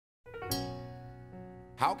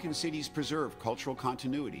How can cities preserve cultural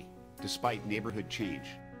continuity despite neighborhood change?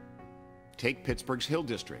 Take Pittsburgh's Hill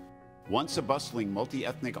District, once a bustling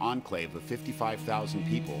multi-ethnic enclave of 55,000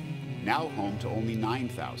 people, now home to only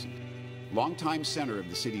 9,000. Longtime center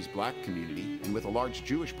of the city's black community and with a large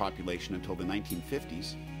Jewish population until the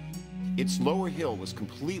 1950s, its lower hill was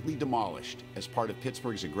completely demolished as part of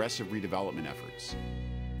Pittsburgh's aggressive redevelopment efforts.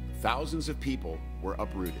 Thousands of people were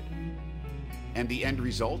uprooted. And the end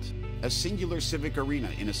result? A singular civic arena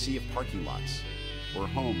in a sea of parking lots, where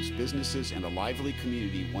homes, businesses, and a lively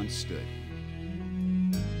community once stood.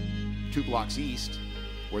 2 blocks east,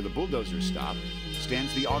 where the bulldozer stopped,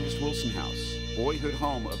 stands the August Wilson House, boyhood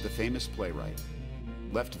home of the famous Playwright.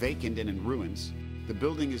 Left vacant and in ruins, the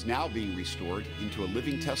building is now being restored into a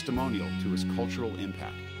living testimonial to his cultural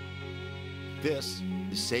impact. This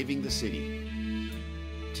is Saving the City.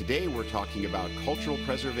 Today we're talking about cultural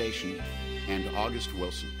preservation and August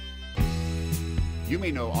Wilson. You may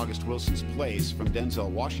know August Wilson's plays from Denzel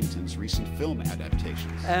Washington's recent film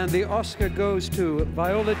adaptations. And the Oscar goes to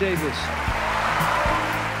Viola Davis.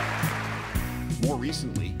 More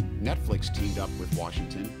recently, Netflix teamed up with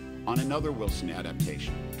Washington on another Wilson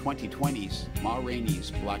adaptation, 2020's Ma Rainey's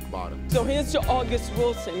Black Bottom. So here's your August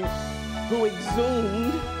Wilson, who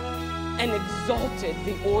exhumed and exalted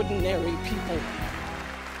the ordinary people.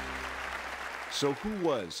 So who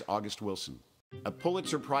was August Wilson? A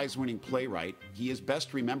Pulitzer Prize-winning playwright, he is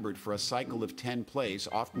best remembered for a cycle of 10 plays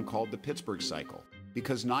often called the Pittsburgh Cycle,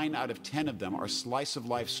 because 9 out of 10 of them are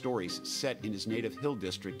slice-of-life stories set in his native Hill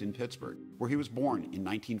District in Pittsburgh, where he was born in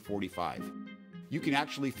 1945. You can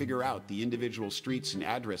actually figure out the individual streets and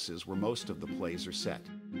addresses where most of the plays are set.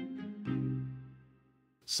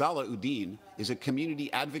 Salah Uddin is a community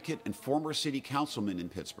advocate and former city councilman in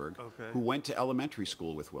Pittsburgh who went to elementary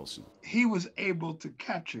school with Wilson. He was able to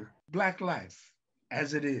capture Black life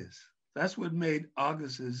as it is. That's what made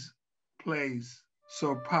August's plays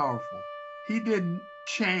so powerful. He didn't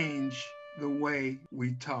change the way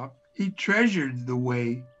we talk. He treasured the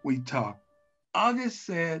way we talk. August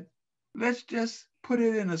said, let's just put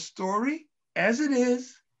it in a story as it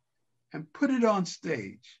is and put it on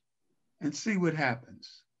stage and see what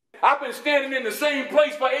happens. I've been standing in the same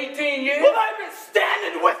place for 18 years. Well, I've been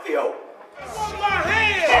standing with you. Hold my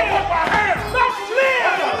hand! Hold my hand! Stop clear!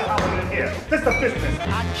 Here, this is the business.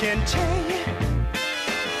 I can tell you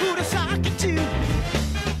who to sock it to.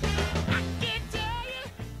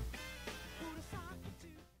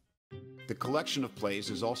 The collection of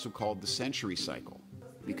plays is also called the Century Cycle,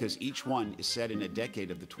 because each one is set in a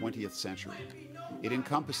decade of the 20th century. It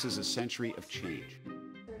encompasses a century of change.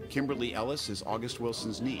 Kimberly Ellis is August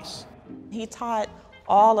Wilson's niece. He taught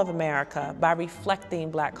all of America by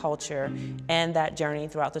reflecting Black culture and that journey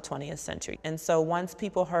throughout the 20th century. And so once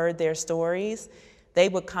people heard their stories, they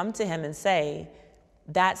would come to him and say,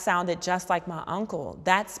 that sounded just like my uncle.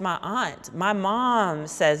 That's my aunt. My mom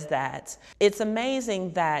says that. It's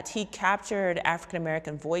amazing that he captured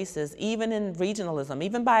African-American voices, even in regionalism,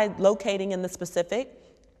 even by locating in the specific,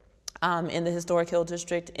 in the historic Hill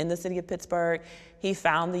District, in the city of Pittsburgh. He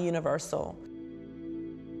found the universal.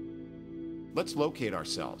 Let's locate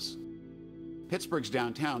ourselves. Pittsburgh's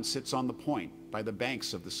downtown sits on the point by the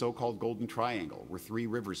banks of the so-called Golden Triangle, where 3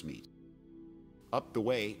 rivers meet. Up the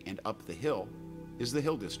way and up the hill is the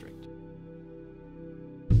Hill District.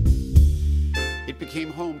 It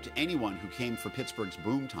became home to anyone who came for Pittsburgh's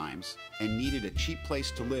boom times and needed a cheap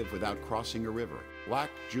place to live without crossing a river,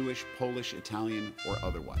 Black, Jewish, Polish, Italian, or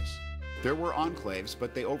otherwise. There were enclaves,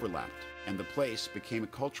 but they overlapped, and the place became a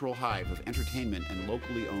cultural hive of entertainment and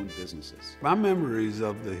locally owned businesses. My memories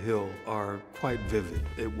of the Hill are quite vivid.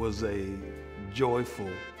 It was a joyful,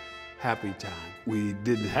 happy time. We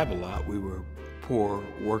didn't have a lot. We were a poor,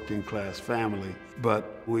 working class family,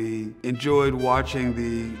 but we enjoyed watching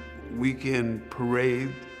the weekend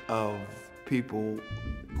parade of people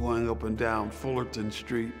going up and down Fullerton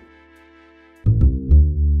Street.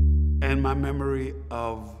 And my memory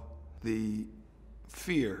of the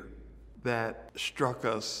fear that struck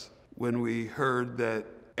us when we heard that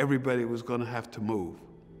everybody was going to have to move.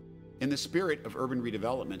 In the spirit of urban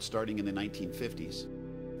redevelopment starting in the 1950s,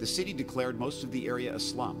 the city declared most of the area a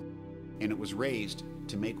slum, and it was raised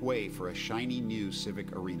to make way for a shiny new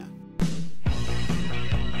civic arena.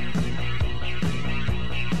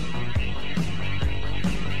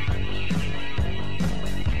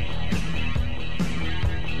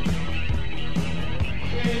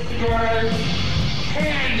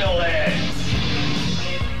 Handle it!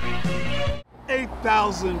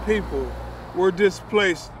 8,000 people were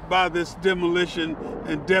displaced by this demolition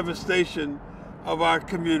and devastation of our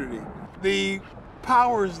community. The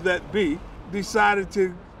powers that be decided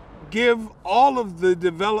to give all of the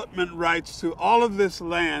development rights to all of this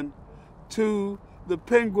land to the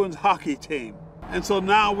Penguins hockey team. And so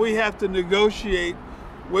now we have to negotiate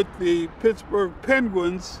with the Pittsburgh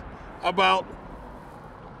Penguins about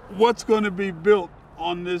what's going to be built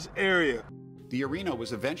on this area. The arena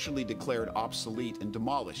was eventually declared obsolete and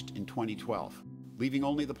demolished in 2012, leaving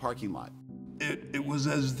only the parking lot. It was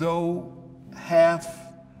as though half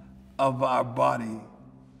of our body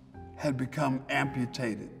had become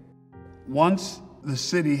amputated. Once the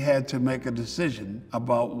city had to make a decision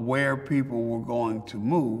about where people were going to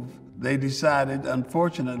move, they decided,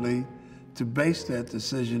 unfortunately, to base that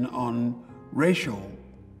decision on racial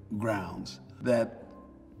grounds that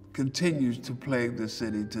continues to plague the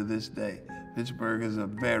city to this day. Pittsburgh is a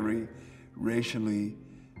very racially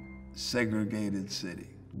segregated city.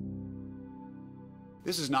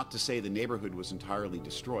 This is not to say the neighborhood was entirely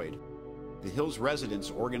destroyed. The Hills residents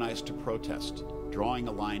organized to protest, drawing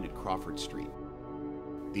a line at Crawford Street.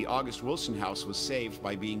 The August Wilson house was saved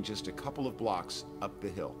by being just a couple of blocks up the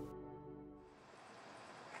hill.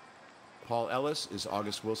 Paul Ellis is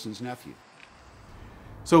August Wilson's nephew.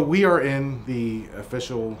 So we are in the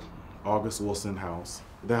official August Wilson house.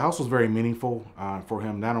 The house was very meaningful for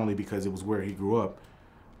him, not only because it was where he grew up,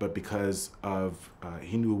 but because of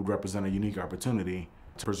he knew it would represent a unique opportunity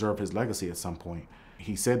to preserve his legacy at some point.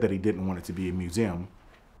 He said that he didn't want it to be a museum,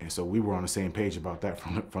 and so we were on the same page about that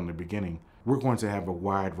from the beginning. We're going to have a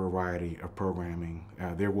wide variety of programming.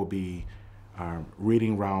 There will be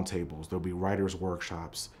reading roundtables, there'll be writers'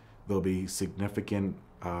 workshops, there'll be significant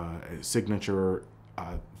signature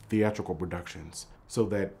theatrical productions, so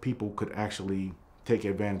that people could actually take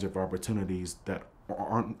advantage of opportunities that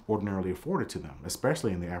aren't ordinarily afforded to them,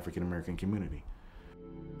 especially in the African American community.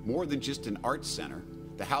 More than just an arts center,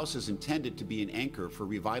 the house is intended to be an anchor for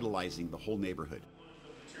revitalizing the whole neighborhood.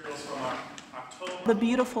 The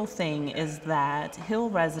beautiful thing is that Hill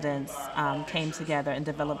residents came together and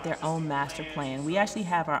developed their own master plan. We actually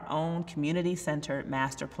have our own community-centered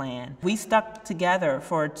master plan. We stuck together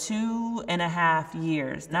for 2.5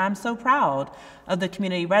 years. Now I'm so proud of the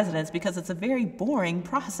community residents because it's a very boring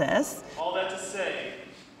process. All that to say,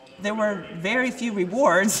 there were very few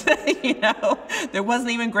rewards, you know. There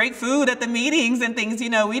wasn't even great food at the meetings and things, you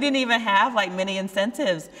know. We didn't even have like many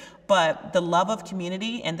incentives. But the love of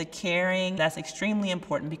community and the caring, that's extremely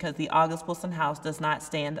important because the August Wilson House does not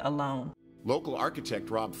stand alone. Local architect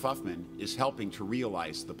Rob Fuffman is helping to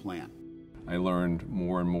realize the plan. I learned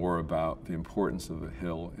more and more about the importance of the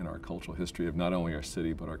Hill in our cultural history of not only our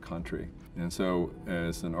city, but our country. And so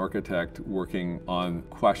as an architect working on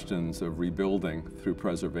questions of rebuilding through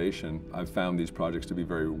preservation, I've found these projects to be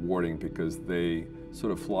very rewarding because they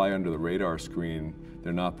sort of fly under the radar screen.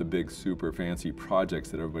 They're not the big super fancy projects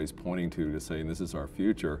that everybody's pointing to say this is our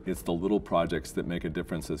future. It's the little projects that make a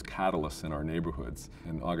difference as catalysts in our neighborhoods.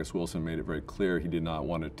 And August Wilson made it very clear he did not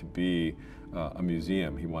want it to be a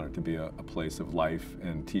museum. He wanted it to be a place of life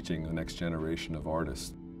and teaching the next generation of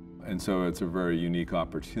artists. And so it's a very unique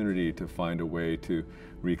opportunity to find a way to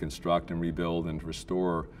reconstruct and rebuild and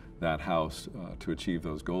restore that house to achieve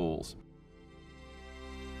those goals.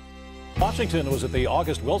 Washington was at the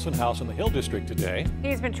August Wilson House in the Hill District today.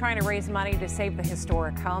 He's been trying to raise money to save the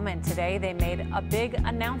historic home, and today they made a big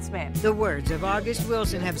announcement. The words of August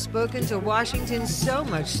Wilson have spoken to Washington, so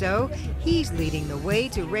much so, he's leading the way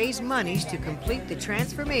to raise monies to complete the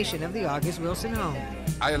transformation of the August Wilson home.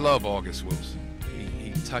 I love August Wilson.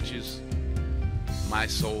 He touches my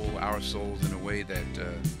soul, our souls, in a way that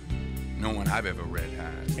no one I've ever read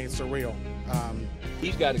has. It's surreal.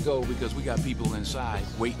 He's got to go because we got people inside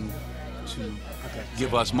waiting to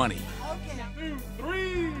give us money.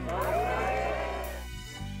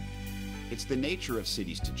 It's the nature of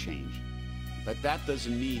cities to change, but that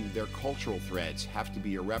doesn't mean their cultural threads have to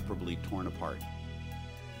be irreparably torn apart.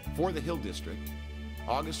 For the Hill District,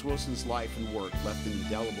 August Wilson's life and work left an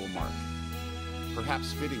indelible mark.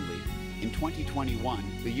 Perhaps fittingly, in 2021,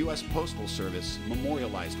 the U.S. Postal Service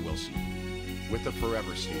memorialized Wilson with a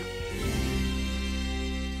forever stamp.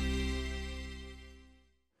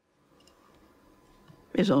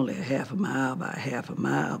 It's only a half a mile by half a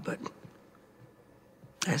mile, but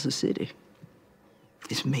that's a city.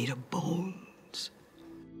 It's made of bone.